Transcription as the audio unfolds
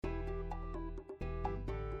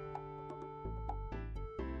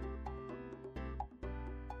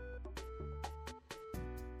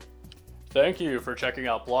Thank you for checking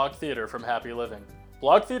out Blog Theater from Happy Living.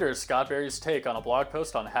 Blog Theater is Scott Berry's take on a blog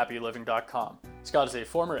post on happyliving.com. Scott is a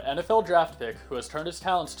former NFL draft pick who has turned his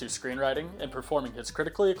talents to screenwriting and performing his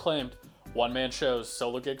critically acclaimed one-man shows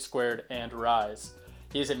Solo Gig Squared and Rise.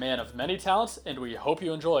 He is a man of many talents, and we hope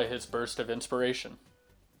you enjoy his burst of inspiration.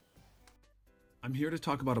 I'm here to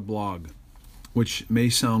talk about a blog, which may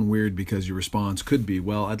sound weird because your response could be,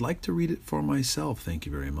 well, I'd like to read it for myself, thank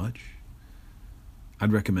you very much.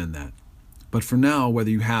 I'd recommend that. But for now, whether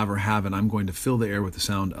you have or haven't, I'm going to fill the air with the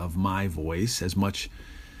sound of my voice, as much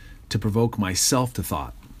to provoke myself to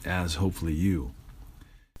thought as hopefully you.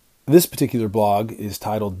 This particular blog is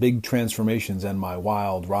titled Big Transformations and My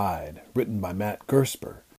Wild Ride, written by Matt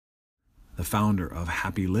Gersper, the founder of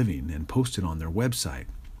Happy Living, and posted on their website.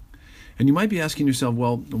 And you might be asking yourself,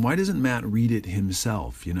 well, why doesn't Matt read it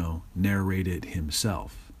himself, narrate it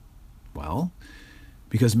himself? Well,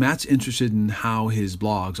 because Matt's interested in how his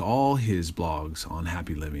blogs, all his blogs on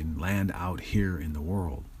Happy Living, land out here in the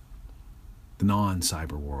world. The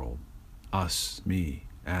non-cyber world. Us, me,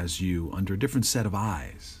 as you, under a different set of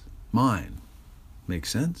eyes. Mine. Make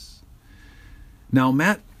sense? Now,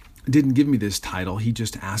 Matt didn't give me this title. He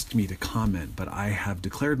just asked me to comment, but I have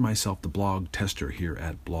declared myself the blog tester here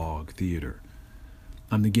at Blog Theater.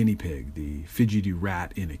 I'm the guinea pig, the fidgety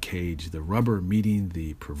rat in a cage, the rubber meeting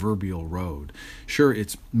the proverbial road. Sure,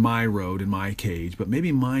 it's my road and my cage, but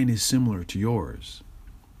maybe mine is similar to yours.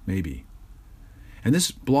 Maybe. And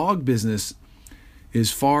this blog business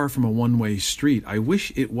is far from a one-way street. I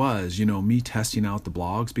wish it was, me testing out the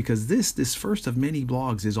blogs, because this first of many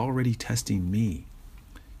blogs is already testing me.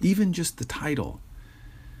 Even just the title,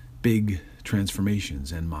 Big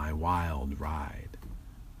Transformations and My Wild Ride.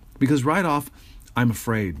 Because right off, I'm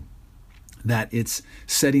afraid that it's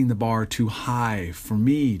setting the bar too high for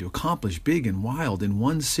me to accomplish big and wild in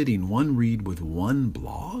one sitting, one read with one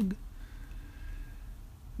blog.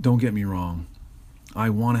 Don't get me wrong. I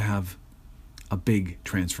want to have a big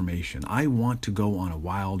transformation. I want to go on a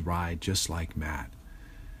wild ride just like Matt.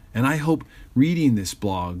 And I hope reading this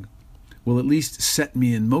blog will at least set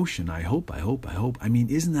me in motion. I hope. I mean,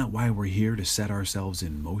 isn't that why we're here, to set ourselves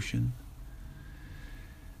in motion?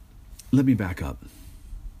 Let me back up.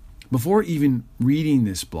 Before even reading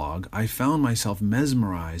this blog, I found myself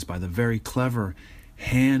mesmerized by the very clever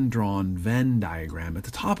hand-drawn Venn diagram at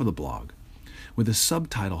the top of the blog, with a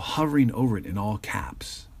subtitle hovering over it in all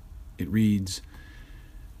caps. It reads,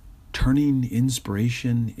 Turning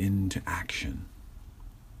Inspiration into Action.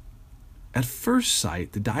 At first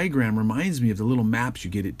sight, the diagram reminds me of the little maps you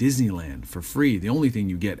get at Disneyland for free, the only thing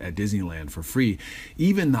you get at Disneyland for free.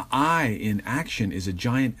 Even the I in action is a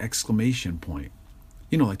giant exclamation point.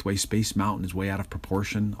 Like the way Space Mountain is way out of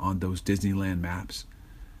proportion on those Disneyland maps.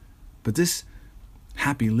 But this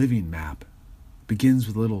Happy Living map begins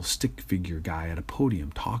with a little stick figure guy at a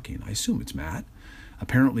podium talking. I assume it's Matt,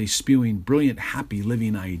 apparently spewing brilliant happy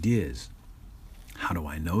living ideas. How do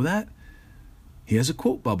I know that? He has a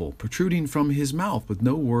quote bubble protruding from his mouth with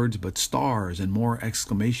no words but stars and more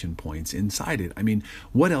exclamation points inside it. I mean,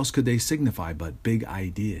 what else could they signify but big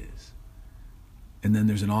ideas? And then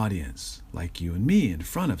there's an audience, like you and me, in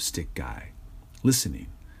front of Stick Guy, listening,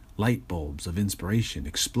 light bulbs of inspiration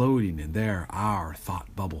exploding in our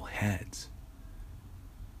thought bubble heads.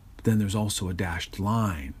 But then there's also a dashed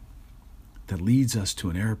line that leads us to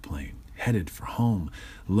an airplane, headed for home,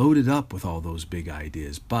 loaded up with all those big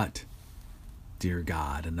ideas, but... Dear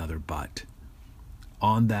God, another but.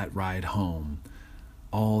 On that ride home,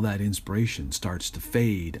 all that inspiration starts to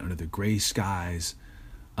fade under the gray skies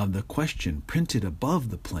of the question printed above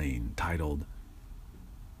the plane titled,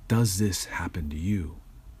 Does this happen to you?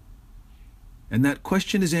 And that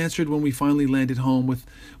question is answered when we finally land at home,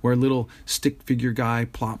 where little stick figure guy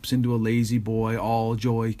plops into a lazy boy, all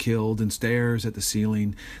joy killed, and stares at the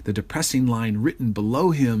ceiling, the depressing line written below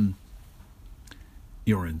him,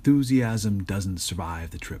 Your enthusiasm doesn't survive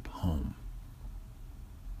the trip home.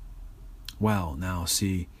 Well, now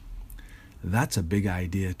see, that's a big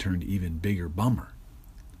idea turned even bigger bummer.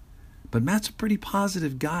 But Matt's a pretty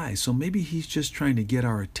positive guy, so maybe he's just trying to get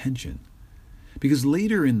our attention. Because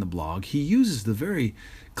later in the blog, he uses the very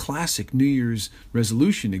classic New Year's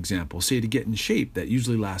resolution example, say to get in shape, that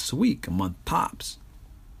usually lasts a week, a month tops.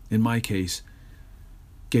 In my case,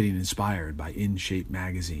 getting inspired by In Shape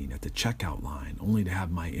magazine at the checkout line, only to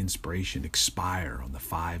have my inspiration expire on the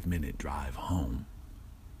 5-minute drive home.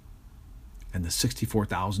 And the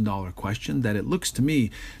 $64,000 question that it looks to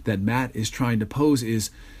me that Matt is trying to pose is,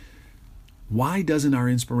 why doesn't our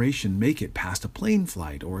inspiration make it past a plane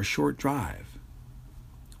flight or a short drive?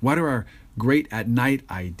 Why do our great at night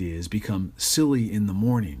ideas become silly in the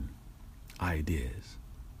morning ideas?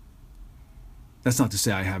 That's not to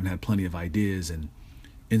say I haven't had plenty of ideas and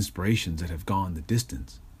inspirations that have gone the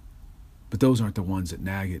distance. But those aren't the ones that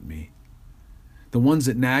nag at me. The ones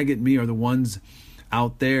that nag at me are the ones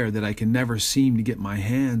out there that I can never seem to get my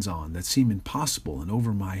hands on, that seem impossible and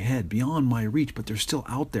over my head, beyond my reach, but they're still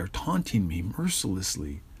out there taunting me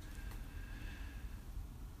mercilessly.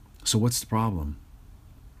 So what's the problem?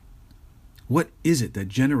 What is it that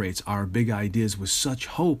generates our big ideas with such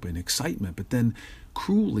hope and excitement, but then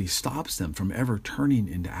cruelly stops them from ever turning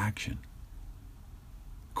into action?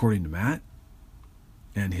 According to Matt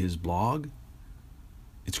and his blog,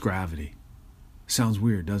 it's gravity. Sounds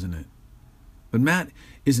weird, doesn't it? But Matt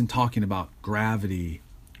isn't talking about gravity,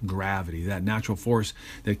 that natural force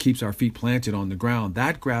that keeps our feet planted on the ground.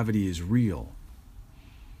 That gravity is real.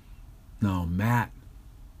 No, Matt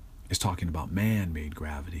is talking about man-made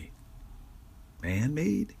gravity.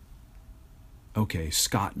 Man-made? Okay,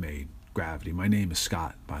 Scott-made gravity. My name is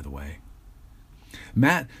Scott, by the way.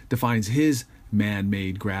 Matt defines his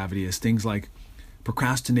man-made gravity as things like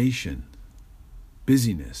procrastination,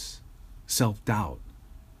 busyness, self-doubt,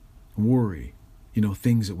 worry,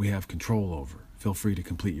 things that we have control over. Feel free to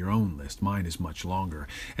complete your own list. Mine is much longer.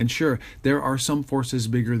 And sure, there are some forces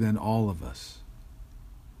bigger than all of us.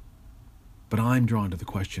 But I'm drawn to the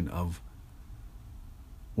question of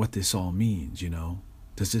what this all means,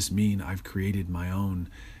 Does this mean I've created my own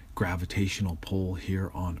gravitational pull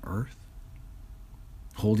here on Earth?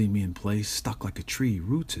 Holding me in place, stuck like a tree,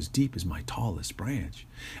 roots as deep as my tallest branch.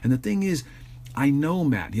 And the thing is, I know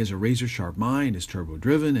Matt. He has a razor-sharp mind, is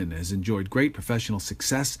turbo-driven, and has enjoyed great professional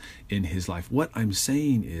success in his life. What I'm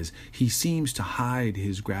saying is, he seems to hide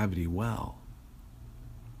his gravity well.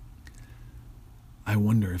 I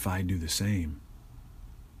wonder if I do the same.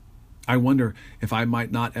 I wonder if I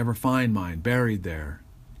might not ever find mine buried there,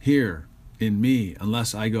 here, in me,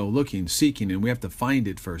 unless I go looking, seeking, and we have to find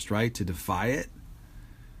it first, right, to defy it?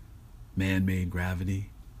 Man-made gravity.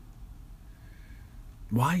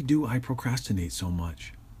 Why do I procrastinate so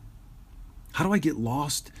much? How do I get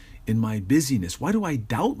lost in my busyness? Why do I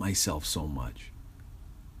doubt myself so much?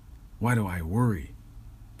 Why do I worry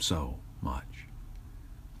so much?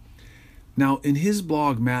 Now, in his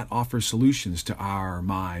blog, Matt offers solutions to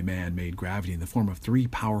my man-made gravity in the form of 3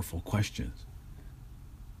 powerful questions.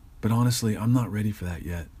 But honestly, I'm not ready for that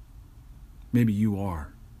yet. Maybe you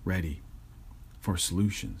are ready for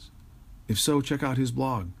solutions. If so, check out his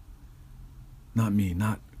blog. Not me,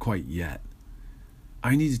 not quite yet.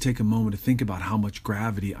 I need to take a moment to think about how much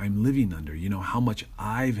gravity I'm living under, how much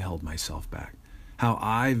I've held myself back, how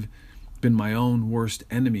I've been my own worst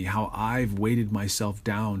enemy, how I've weighted myself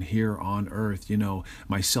down here on Earth,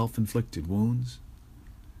 my self-inflicted wounds.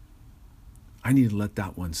 I need to let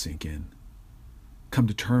that one sink in. Come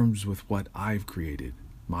to terms with what I've created,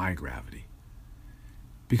 my gravity.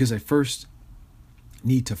 Because I first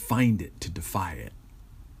need to find it to defy it.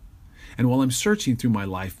 And while I'm searching through my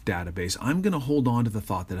life database, I'm going to hold on to the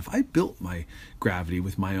thought that if I built my gravity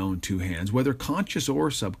with my own 2 hands, whether conscious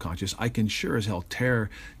or subconscious, I can sure as hell tear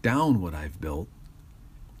down what I've built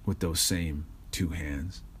with those same 2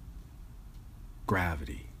 hands.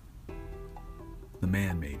 Gravity. The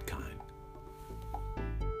man-made kind.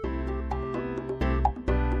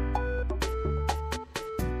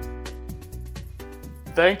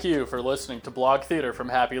 Thank you for listening to Blog Theater from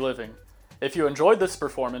Happy Living. If you enjoyed this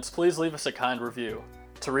performance, please leave us a kind review.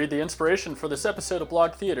 To read the inspiration for this episode of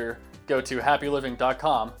Blog Theater, go to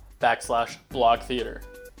happyliving.com/blogtheater.